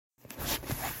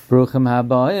Baruchim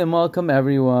habayim, welcome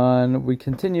everyone. We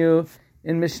continue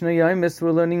in Mishnah Yomis.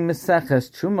 We're learning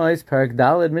Meseches Trumos, Parak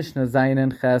Daled, Mishnah Zayin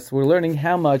and Ches. We're learning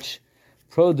how much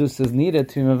produce is needed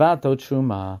to mevato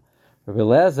truma. Rabbi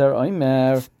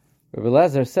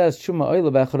Lezer says truma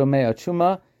oila b'echad u'mea.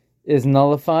 Truma is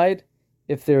nullified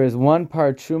if there is 1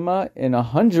 part truma in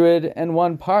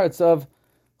 101 parts of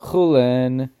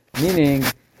chulin, meaning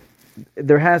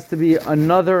there has to be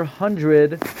another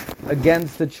 100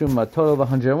 against the truma, total of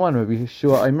 101. Rabbi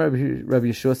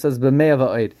Yeshua says, b'mea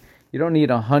va'od. You don't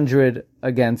need 100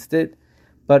 against it,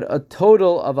 but a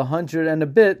total of 100 and a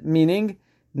bit, meaning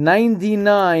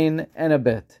 99 and a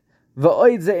bit.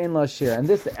 Va'od ze'en lashir. And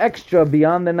this extra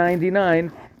beyond the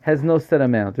 99 has no set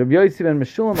amount. Rabbi Yossi ben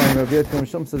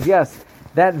Meshulam says, yes,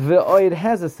 that va'od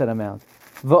has a set amount.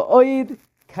 Va'od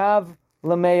kav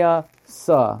l'mea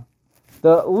sa.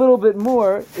 The little bit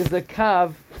more is a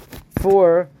kav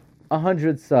for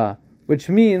 100 sa, which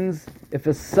means if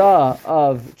a sa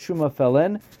of truma fell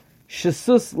in,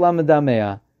 shesus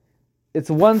lamedamea, it's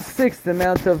 1/6 the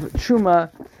amount of truma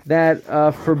that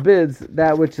forbids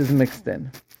that which is mixed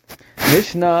in.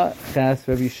 Mishnah Chas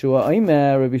Rabbi Yeshua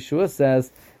Omer. Rabbi Yeshua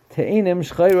says, Te'inim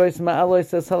shchayros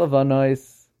ma'alois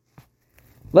halavanois.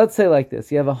 Let's say like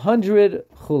this: you have 100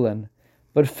 chulin,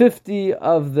 but 50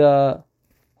 of the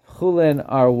chulin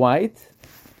are white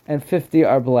and 50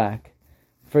 are black.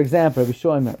 For example, Rabbi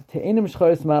Yeshua Omer, Te'inim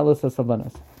shchayros ma'alois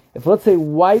halavanois. If, let's say,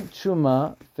 white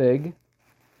truma fig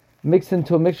mixed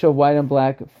into a mixture of white and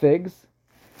black figs,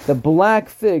 the black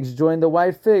figs join the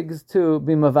white figs to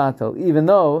be mavatal, even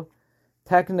though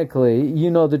technically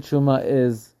the truma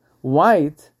is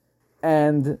white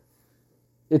and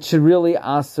it should really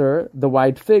aser the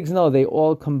white figs. No, they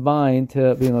all combine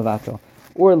to be mavatal.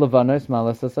 Or levanos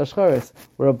malasas ashcharis,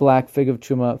 where a black fig of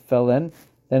truma fell in,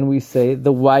 then we say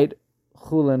the white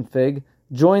chulin fig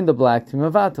joined the black to be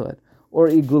mavatal. Or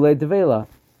igule devela,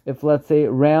 if, let's say,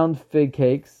 round fig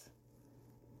cakes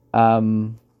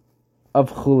of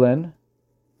chulin,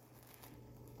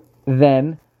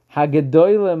 then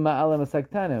hagedoyle ma'alem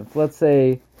asaktanim. If, let's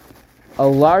say, a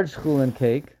large chulin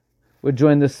cake would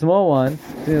join the small one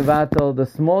to mevatel the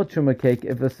small truma cake.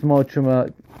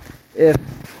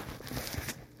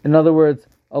 In other words,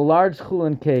 a large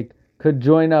chulin cake could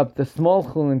join up the small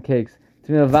chulin cakes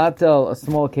to mevatel a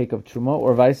small cake of truma,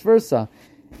 or vice versa.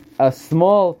 A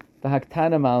small chulin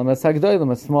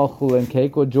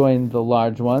cake would join the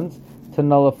large ones to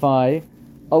nullify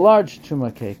a large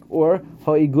truma cake. Or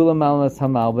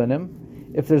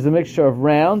if there's a mixture of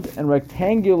round and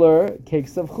rectangular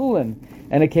cakes of chulin,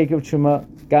 and a cake of truma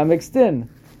got mixed in,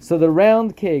 so the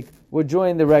round cake would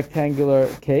join the rectangular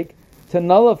cake to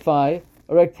nullify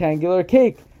a rectangular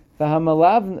cake. And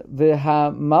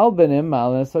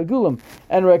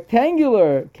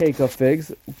rectangular cake of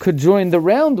figs could join the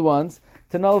round ones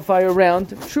to nullify a round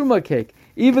truma cake.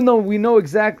 Even though we know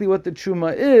exactly what the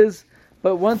truma is,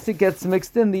 but once it gets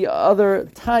mixed in, the other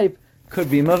type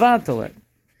could be mavatal.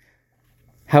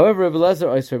 However, Rabbi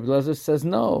Lezer says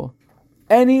no.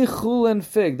 Any chulin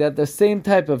fig that the same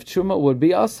type of truma would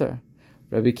be aser.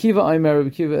 Rabbi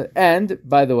Kiva, and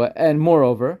by the way, and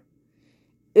moreover,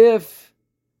 if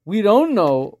we don't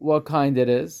know what kind it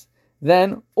is,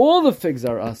 then all the figs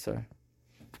are aser.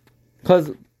 Because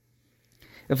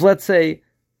if, let's say,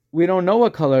 we don't know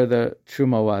what color the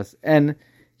truma was, and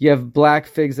you have black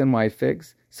figs and white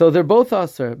figs, so they're both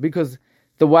aser, because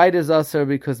the white is aser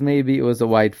because maybe it was a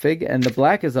white fig, and the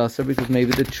black is aser because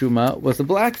maybe the truma was a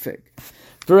black fig.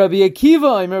 For Rabbi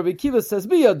Akiva says,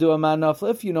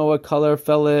 if you know what color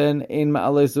fell in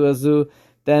ma'alezu,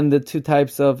 then the two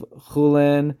types of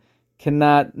chulin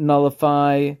cannot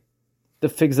nullify the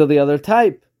figs of the other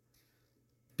type,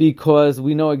 because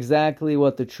we know exactly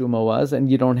what the truma was, and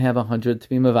you don't have 100 to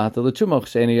be mevatel the truma.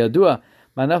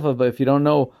 But if you don't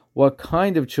know what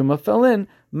kind of truma fell in,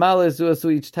 so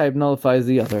each type nullifies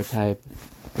the other type.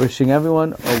 Wishing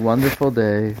everyone a wonderful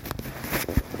day.